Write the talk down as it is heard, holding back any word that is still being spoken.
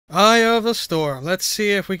Eye of the Storm. Let's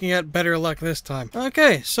see if we can get better luck this time.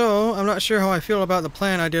 Okay, so I'm not sure how I feel about the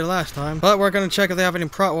plan I did last time, but we're gonna check if they have any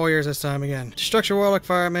prot warriors this time again. Destruction Warlock,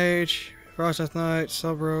 Fire Mage, Frost Knight,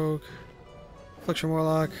 Sub Rogue, Affliction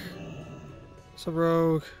Warlock, Sub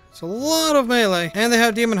Rogue. It's a lot of melee, and they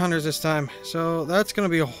have Demon Hunters this time, so that's gonna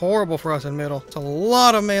be horrible for us in middle. It's a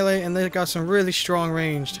lot of melee, and they've got some really strong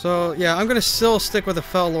ranged. So yeah, I'm gonna still stick with the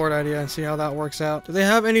Fell Lord idea and see how that works out. Do they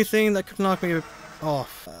have anything that could knock me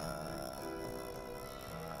off?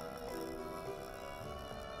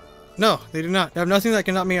 No, they do not. They have nothing that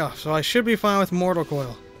can knock me off, so I should be fine with Mortal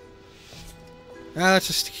Coil. Let's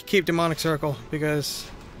just keep Demonic Circle, because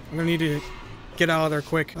I'm gonna need to get out of there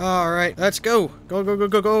quick. Alright, let's go! Go, go, go,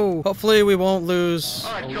 go, go! Hopefully we won't lose.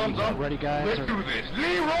 Alright, thumbs up. Ready, guys? Let's do this.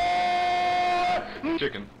 Leroy!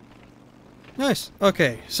 Chicken. Nice.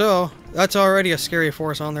 Okay, so that's already a scary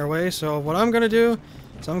force on their way, so what I'm gonna do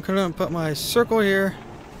is I'm gonna put my circle here.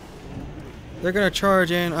 They're gonna charge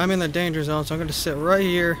in. I'm in the danger zone, so I'm gonna sit right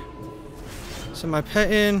here. Send my pet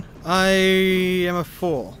in. I am a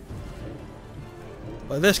fool.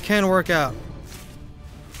 But this can work out.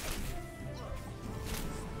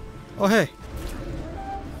 Oh, hey.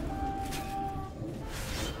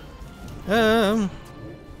 So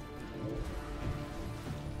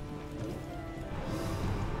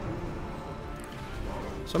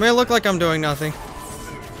it may look like I'm doing nothing.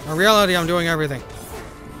 In reality, I'm doing everything.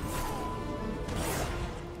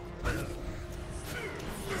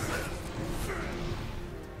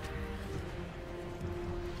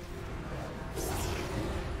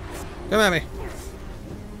 Come at me.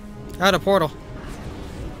 Out of portal.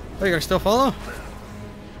 Oh, you're gonna still follow?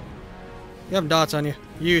 You have dots on you.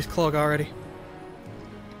 You used cloak already.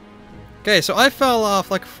 Okay, so I fell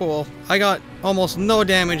off like a fool. I got almost no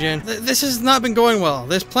damage in. This has not been going well.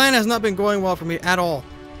 This plan has not been going well for me at all.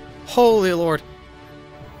 Holy Lord.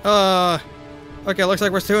 Okay, looks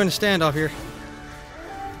like we're doing a standoff here.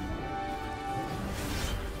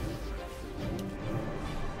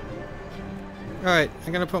 Alright,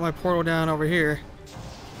 I'm gonna put my portal down over here.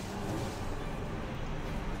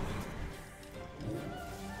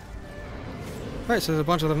 Alright, so there's a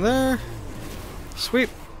bunch of them there. Sweep.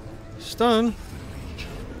 Stun.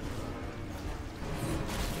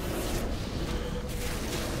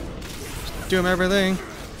 Just do them everything.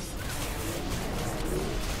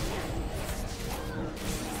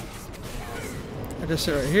 I just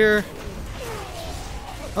sit right here.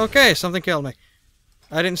 Okay, something killed me.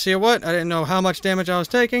 I didn't see a what. I didn't know how much damage I was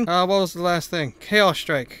taking. What was the last thing? Chaos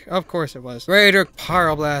Strike. Of course it was. Raider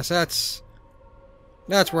Pyroblast.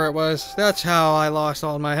 That's where it was. That's how I lost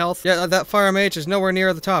all my health. Yeah, that Fire Mage is nowhere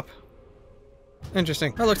near the top.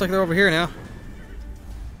 Interesting. That looks like they're over here now.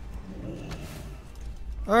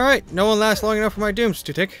 Alright, no one lasts long enough for my dooms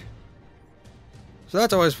to tick. So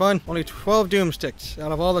that's always fun. Only 12 dooms ticked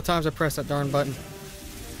out of all the times I pressed that darn button.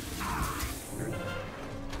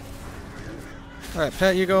 Alright,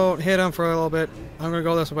 Pet, you go hit him for a little bit. I'm gonna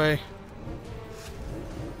go this way.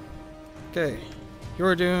 Okay.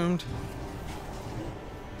 You're doomed.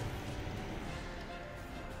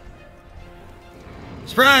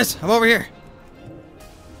 Surprise! I'm over here!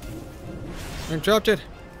 Interrupted.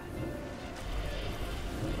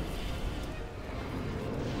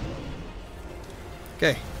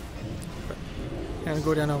 Okay. And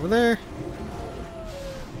go down over there.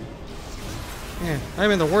 Man,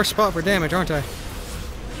 I'm in the worst spot for damage, aren't I?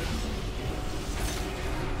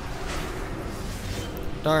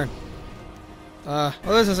 Darn. Well,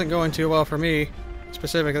 this isn't going too well for me,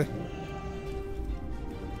 specifically.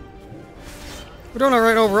 We're doing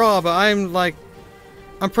alright overall, but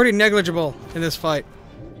I'm pretty negligible in this fight.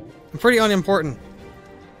 I'm pretty unimportant.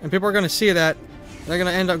 And people are going to see that. They're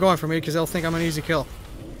going to end up going for me because they'll think I'm an easy kill.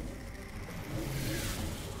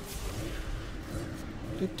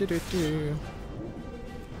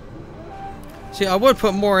 See, I would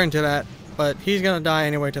put more into that, but he's going to die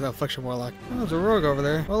anyway to the Affliction Warlock. Oh, there's a rogue over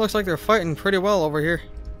there. Well, it looks like they're fighting pretty well over here.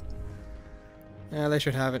 Yeah, they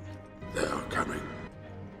should have it. They're coming.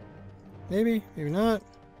 Maybe, maybe not.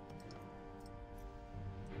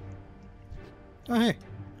 Oh, hey.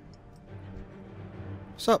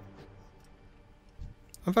 What's up?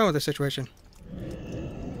 I'm fine with this situation.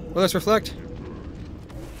 Will this reflect?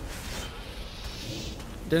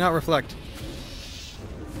 Did not reflect.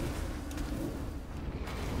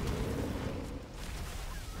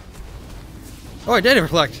 Oh, it did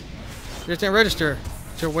reflect. It just didn't register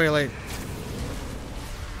until way late.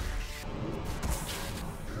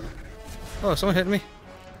 Oh, someone hit me.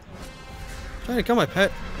 Trying to kill my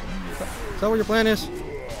pet. Is that what your plan is?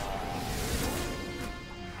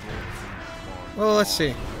 Well, let's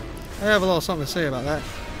see. I have a little something to say about that.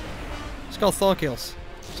 It's called Thaw Kills.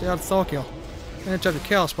 See how to Thaw Kill. And it's up your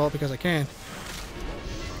Chaos Bolt because I can.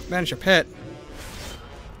 Manage your pet.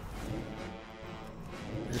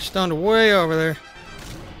 You're stunned way over there.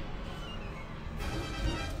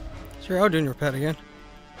 Sure, I'll doom your pet again.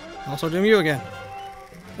 Also doom you again.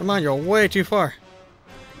 Never mind, you're way too far.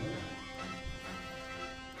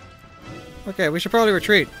 Okay, we should probably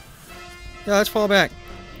retreat. Yeah, let's fall back.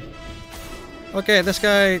 Okay, this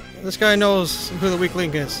guy knows who the weak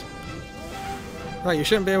link is. Right, you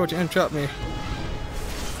shouldn't be able to interrupt me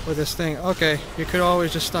with this thing. Okay, you could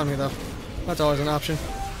always just stun me though. That's always an option.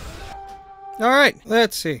 Alright,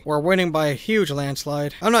 let's see. We're winning by a huge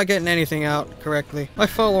landslide. I'm not getting anything out correctly. My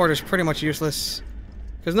Foe Lord is pretty much useless.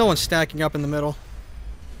 Because no one's stacking up in the middle.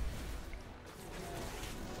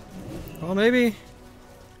 Well, maybe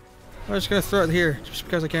I'm just gonna throw it here, just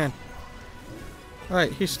because I can.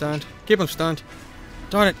 Alright, he's stunned. Keep him stunned.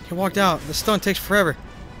 Darn it, he walked out. The stun takes forever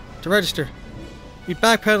to register. Be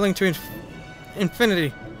backpedaling to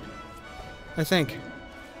infinity. I think.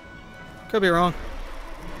 Could be wrong.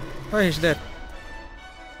 Alright, he's dead.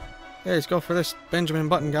 Okay, let's go for this Benjamin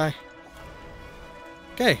Button guy.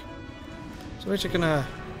 Okay. So at least you can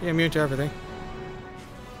be immune to everything.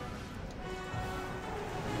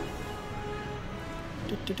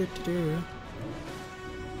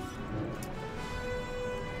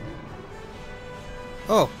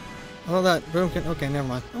 Oh, oh, that boom can. Okay, never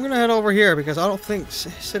mind. I'm gonna head over here because I don't think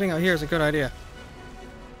sitting out here is a good idea.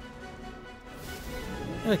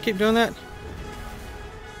 Yeah, keep doing that.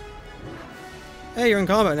 Hey, you're in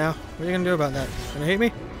combat now. What are you gonna do about that? Gonna hate me?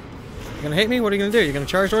 You gonna hate me? What are you gonna do? You gonna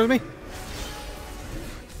charge towards me?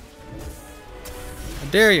 I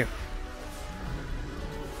dare you.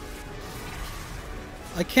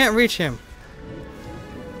 I can't reach him.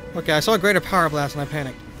 Okay, I saw a greater power blast and I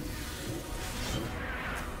panicked.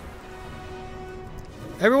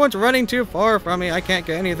 Everyone's running too far from me. I can't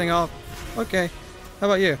get anything off. Okay, how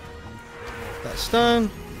about you? That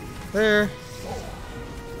stun. There.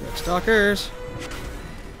 Red stalkers.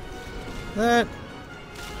 That.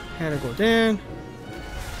 Hand to go down.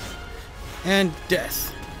 And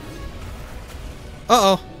death.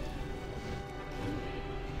 Uh-oh.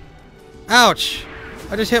 Ouch.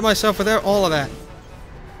 I just hit myself with all of that.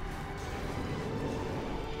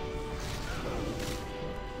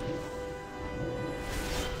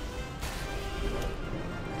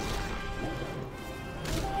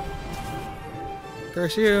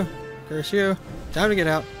 Curse you. Curse you. Time to get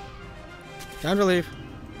out. Time to leave.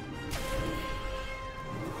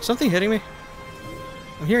 Something hitting me?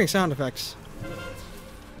 I'm hearing sound effects.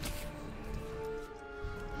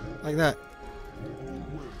 Like that.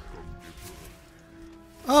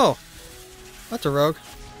 Oh! That's a rogue.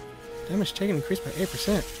 Damage taken increased by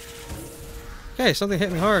 8%. Okay, something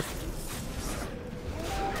hit me hard.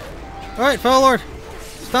 Alright, Foe Lord.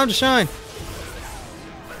 It's time to shine.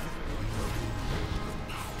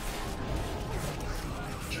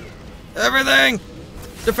 Everything!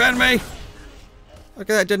 Defend me!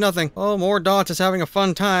 Okay, that did nothing. Oh, more dots is having a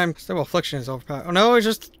fun time. Still, affliction is overpowered. Oh no, he's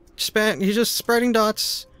just spreading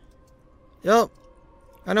dots. Yep.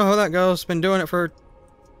 I know how that goes. Been doing it for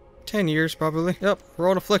 10 years, probably. Yep,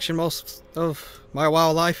 rolled affliction most of my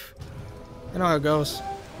WoW life. I know how it goes.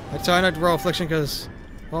 I tried not to roll affliction because,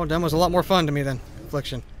 well, demo's a lot more fun to me than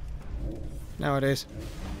affliction. Nowadays.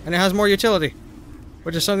 And it has more utility.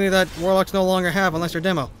 Which is something that warlocks no longer have unless they're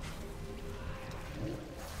demo.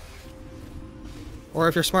 Or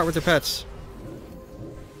if you're smart with your pets.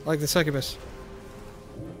 Like the succubus.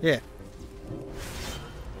 Yeah.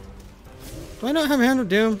 Do I not have Hand of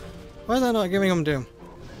Doom? Why is that not giving him Doom?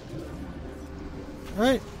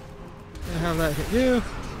 Alright. Gonna have that hit you.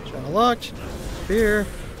 Shadow locked. Fear.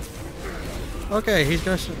 Okay, he's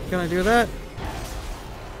gonna do that.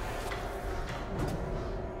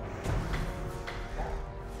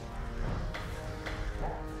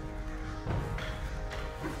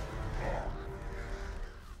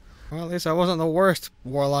 Well, at least I wasn't the worst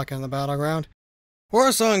warlock in the battleground. Or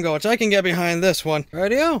a song goach, I can get behind this one.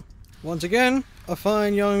 Rightio. Once again, a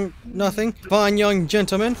fine young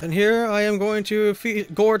gentleman. And here I am going to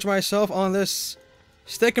gorge myself on this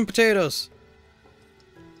steak and potatoes.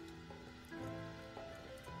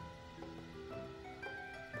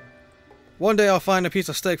 One day I'll find a piece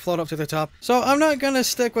of steak float up to the top. So I'm not gonna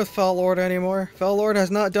stick with Foe Lord anymore. Foe Lord has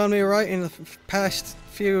not done me right in the past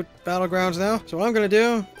few battlegrounds now. So what I'm gonna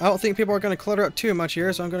do, I don't think people are gonna clutter up too much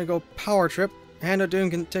here, so I'm gonna go power trip. Hand of Doom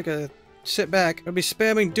can take a sit back. Gonna be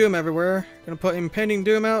spamming Doom everywhere. Gonna put impending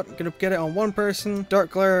Doom out. Gonna get it on one person. Dark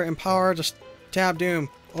Glare and power, just tab Doom.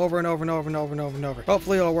 over and over and over and over and over and over.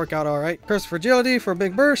 Hopefully it'll work out alright. Curse for agility for a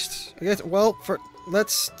big burst. I guess, well,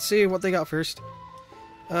 let's see what they got first.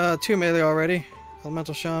 2 melee already.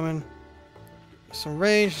 Elemental Shaman. Some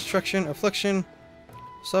range, destruction, affliction,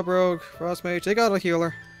 sub-rogue, frost mage. They got a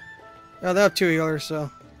healer. Yeah, they have 2 healers,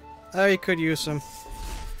 so I could use some.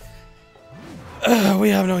 We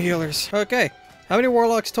have no healers. Okay, how many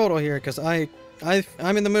warlocks total here? Because I'm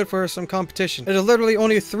in the mood for some competition. There's literally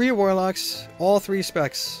only 3 warlocks, all 3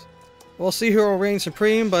 specs. We'll see who will reign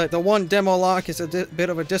supreme, but the one demo lock is a bit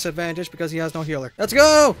of a disadvantage because he has no healer. Let's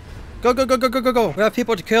go! Go, go, go, go, go, go, go! We have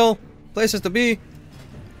people to kill, places to be.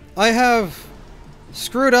 I have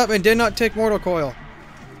screwed up and did not take Mortal Coil.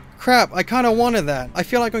 Crap, I kind of wanted that. I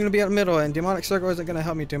feel like I'm going to be at the middle, and Demonic Circle isn't going to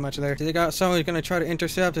help me too much there. They got someone who's going to try to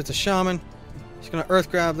intercept. It's a Shaman. He's going to Earth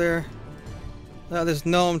Grab there. Now this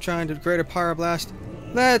Gnome trying to Greater Pyro Blast.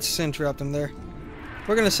 Let's interrupt him there.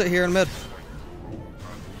 We're going to sit here in mid.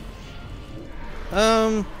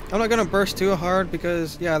 I'm not going to burst too hard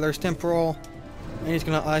because, yeah, there's Temporal. And he's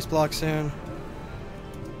going to Ice Block soon.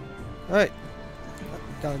 Alright.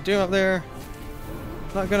 Got a Doom up there.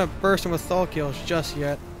 Not gonna burst him with Thal kills just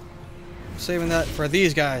yet. I'm saving that for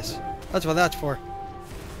these guys. That's what that's for.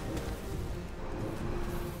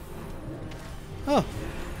 Oh.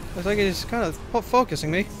 Looks like he's kind of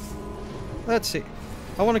focusing me. Let's see.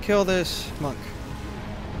 I want to kill this monk.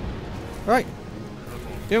 Alright.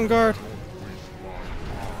 Doom Guard.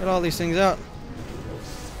 Get all these things out.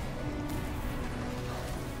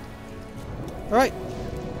 Alright.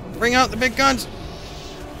 Bring out the big guns.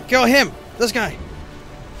 Kill him. This guy.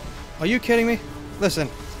 Are you kidding me? Listen.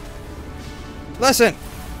 Listen.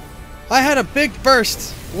 I had a big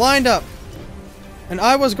burst lined up. And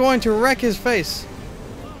I was going to wreck his face.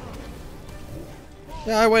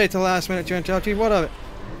 Yeah, I waited till the last minute to interrupt you. What of it?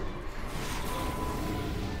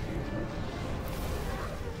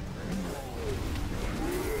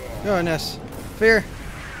 Goodness. Fear.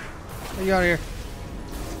 Get you out of here.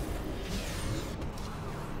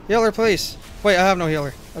 Healer, please. Wait, I have no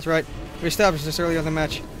healer. That's right. We established this earlier in the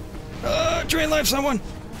match. Drain life, someone!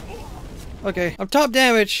 Okay, I'm top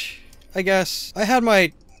damage, I guess.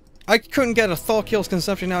 I couldn't get a Thal kills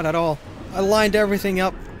consumption out at all. I lined everything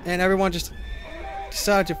up, and everyone just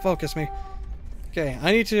decided to focus me. Okay,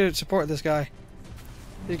 I need to support this guy.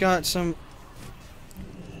 He's got some...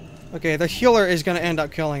 Okay, the healer is gonna end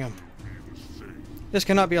up killing him. This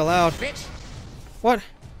cannot be allowed. Bitch. What?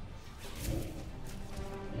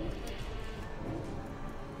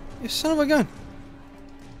 You son of a gun.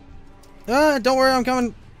 Ah, don't worry, I'm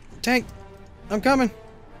coming. Tank, I'm coming.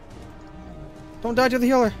 Don't die to the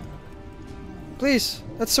healer. Please,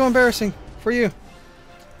 that's so embarrassing for you.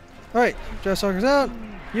 Alright, Dresstalker's out.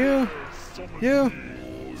 You.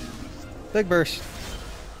 Big burst.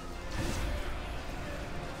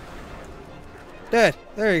 Dead.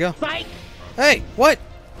 There you go. Fight. Hey, what?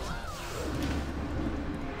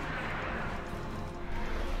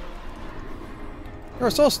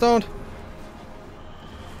 You're soul stoned.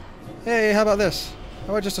 Hey, how about this?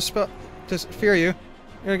 How about just a spell? Just fear you.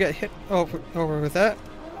 You're gonna get hit over with that.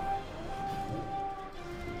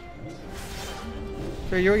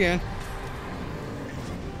 Fear you again.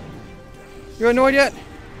 You annoyed yet?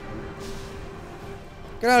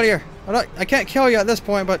 Get out of here. I can't kill you at this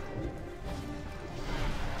point, but...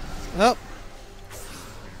 Oh.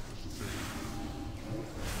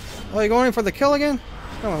 Oh, you going in for the kill again?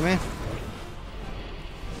 Come on, man.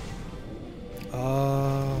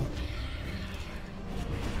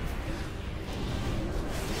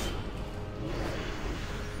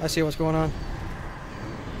 I see what's going on.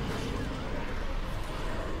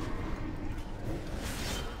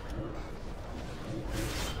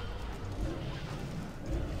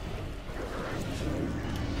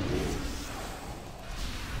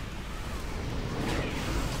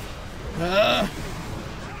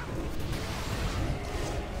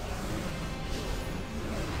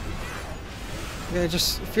 Yeah,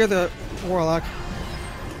 just fear the Warlock.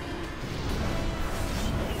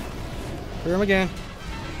 Fear him again.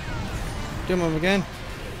 Doom him again.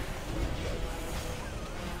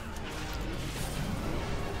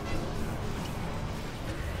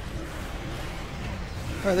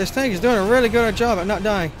 Alright, this tank is doing a really good job at not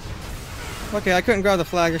dying. Okay, I couldn't grab the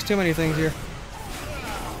flag. There's too many things here.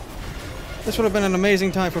 This would have been an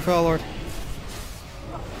amazing time for Fellowlord.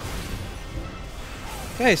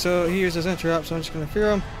 Okay, so he uses interrupt, so I'm just going to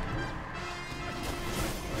fear him.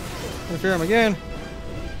 Gonna fear him again.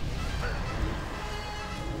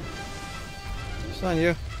 Stun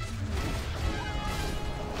you.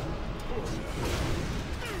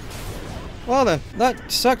 Well then,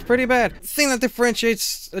 that sucked pretty bad. The thing that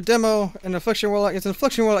differentiates a demo and Affliction Warlock is an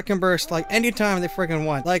Affliction Warlock can burst like anytime they freaking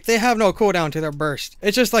want. Like they have no cooldown to their burst.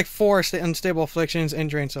 It's just like 4 unstable afflictions and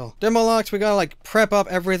Drain Soul. Demo locks, we gotta like prep up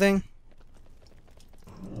everything.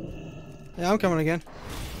 Yeah, I'm coming again.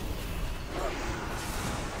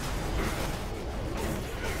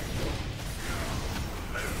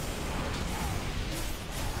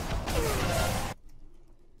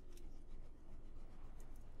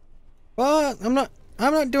 But I'm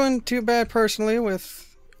not doing too bad personally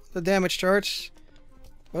with the damage charts.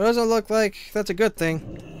 But it doesn't look like that's a good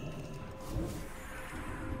thing.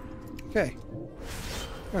 Okay.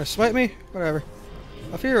 You're gonna smite me? Whatever.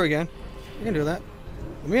 I'll fear you again. You can do that.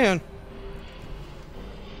 Immune.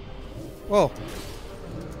 Whoa.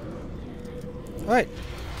 Alright.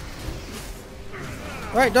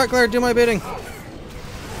 Alright, Dark Glare, do my bidding.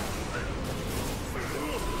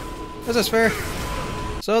 This is fair.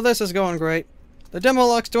 So this is going great. The Demo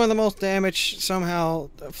Lock's doing the most damage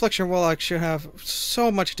somehow. The Affliction Warlock should have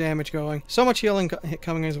so much damage going. So much healing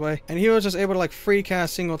coming his way. And he was just able to like free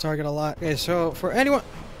cast single target a lot. Okay, so for anyone...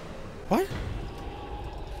 What?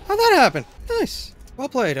 How'd that happen? Nice. Well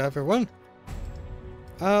played, everyone.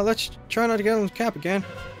 Let's try not to get him to cap again.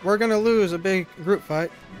 We're gonna lose a big group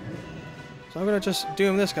fight. So I'm gonna just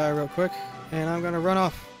doom this guy real quick. And I'm gonna run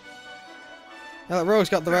off. Now that Rogue's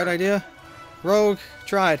got the right idea. Rogue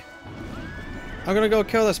tried. I'm gonna go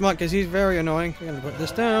kill this monk because he's very annoying. I'm gonna put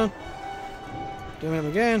this down. Doom him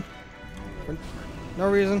again. For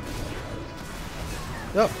no reason.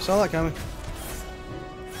 Yep, saw that coming.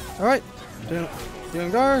 Alright.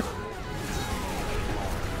 Doing guard.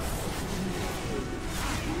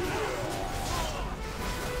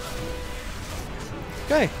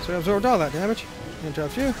 Okay, so we absorbed all that damage.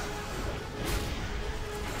 Interrupt you.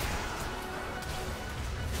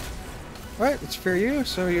 Alright, let's fear you,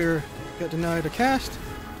 so you're get denied a cast.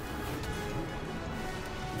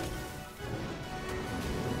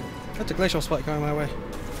 That's a glacial spike coming my way.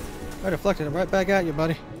 I deflected it right back at you,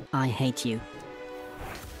 buddy. I hate you.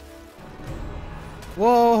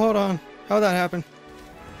 Whoa, hold on. How'd that happen?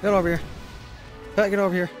 Get over here. Pat, get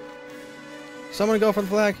over here. Someone go for the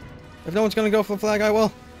flag. If no one's gonna go for the flag, I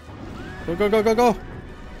will. Go, go, go, go, go.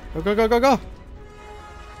 Go, go, go, go, go.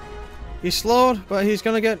 He's slowed, but he's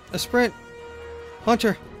gonna get a sprint.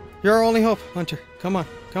 Hunter, you're our only hope. Hunter, come on,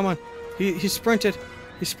 come on. He sprinted.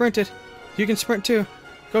 He sprinted. You can sprint too.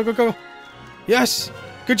 Go, go, go. Yes!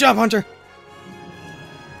 Good job, Hunter!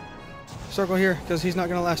 Circle here, because he's not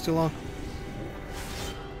gonna last too long.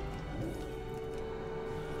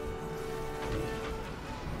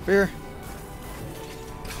 Fear.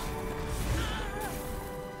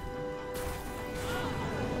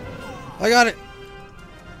 I got it!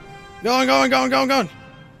 Going, going, going, going, going!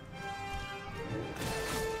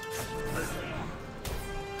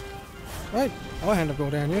 Right, I'll hand up go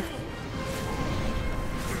down here.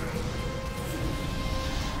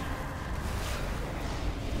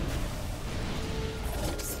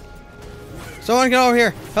 Someone get over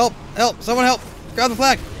here! Help! Help! Someone help! Grab the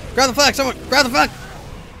flag! Grab the flag! Someone! Grab the flag!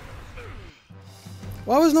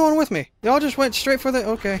 Why was no one with me? Y'all just went straight for the...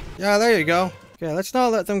 Okay. Yeah, there you go. Okay, let's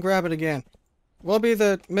not let them grab it again. We'll be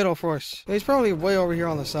the middle force. He's probably way over here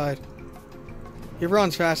on the side. He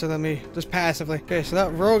runs faster than me, just passively. Okay, so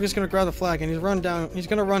that rogue is gonna grab the flag and he's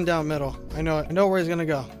gonna run down middle. I know it. I know where he's gonna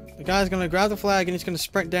go. The guy's gonna grab the flag and he's gonna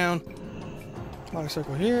sprint down. Long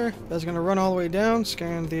circle here. That's gonna run all the way down,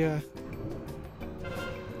 scan the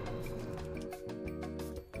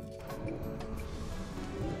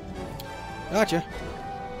Gotcha.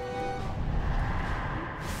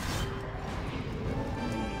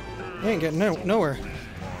 He ain't getting nowhere.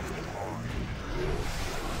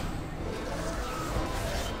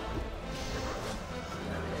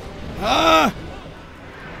 Ah!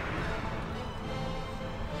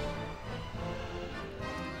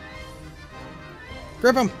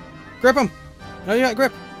 Grip him! Grip him! No, you got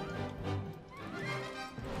grip!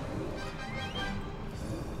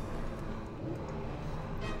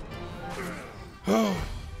 Oh.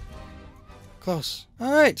 Close.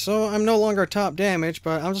 Alright, so I'm no longer top damage,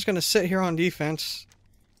 but I'm just gonna sit here on defense.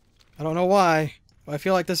 I don't know why, but I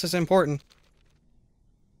feel like this is important.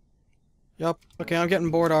 Yup. Okay, I'm getting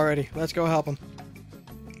bored already. Let's go help them.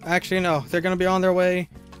 Actually, no. They're gonna be on their way.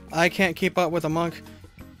 I can't keep up with a monk.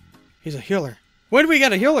 He's a healer. When do we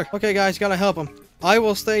get a healer? Okay, guys, gotta help him. I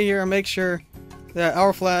will stay here and make sure that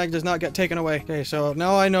our flag does not get taken away. Okay, so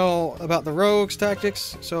now I know about the rogues'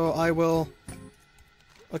 tactics, so I will...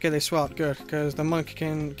 Okay, they swapped. Good, because the monk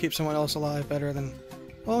can keep someone else alive better than...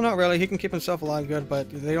 Well, not really. He can keep himself alive good, but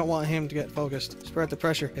they don't want him to get focused. Spread the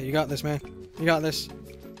pressure. Hey, you got this, man. You got this.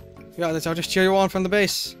 got this. I'll just cheer you on from the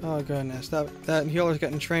base. Oh goodness, that healer's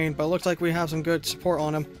getting trained, but it looks like we have some good support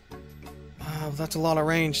on him. Oh, that's a lot of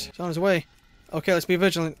range. He's on his way. Okay, let's be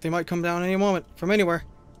vigilant. They might come down any moment from anywhere.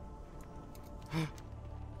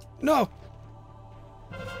 No!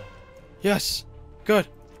 Yes! Good.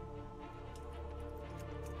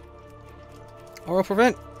 I will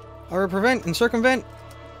prevent. I will prevent and circumvent.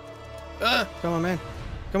 Come on, man.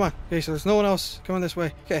 Come on. Okay, so there's no one else coming this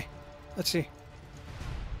way. Okay, let's see.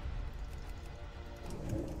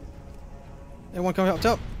 Anyone coming up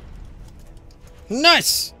top?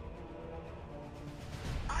 Nice!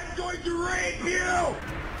 I'm going to rape you!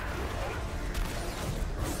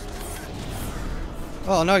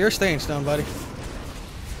 Oh, no, you're staying stunned, buddy.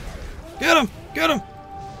 Get him! Get him!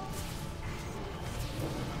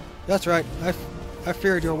 That's right. I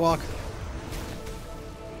feared your walk.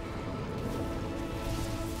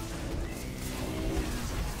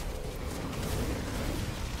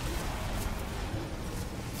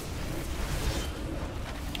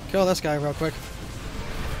 Kill this guy real quick.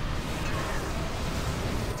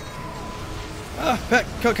 Ah, back!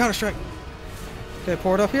 Counter strike. Okay,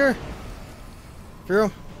 pour it up here. Through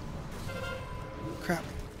him. Crap.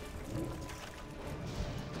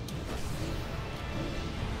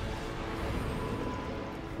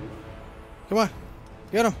 Come on.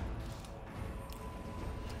 Get him.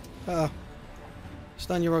 Uh-oh.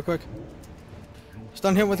 Stun you real quick.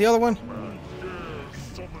 Stun him with the other one.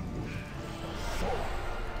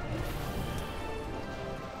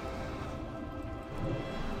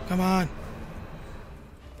 Come on.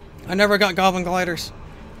 I never got goblin gliders.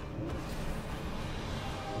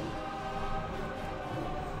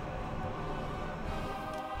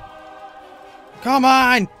 Come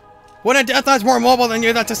on! When a Death more mobile than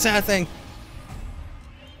you, that's a sad thing.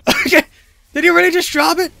 Okay, did you really just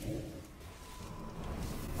drop it?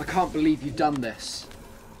 I can't believe you've done this.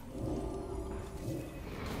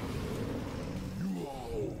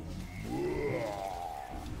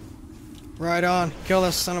 Right on. Kill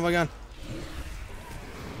this son of a gun.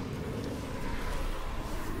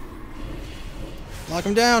 Lock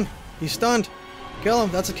him down. He's stunned. Kill him.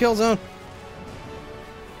 That's a kill zone.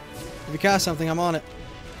 If you cast something, I'm on it.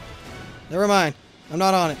 Never mind. I'm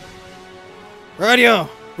not on it. Radio!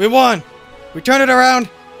 We won! We turned it around!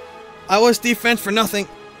 I was defense for nothing.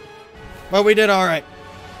 But we did alright.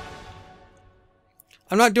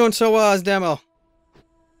 I'm not doing so well as demo.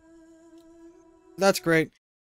 That's great.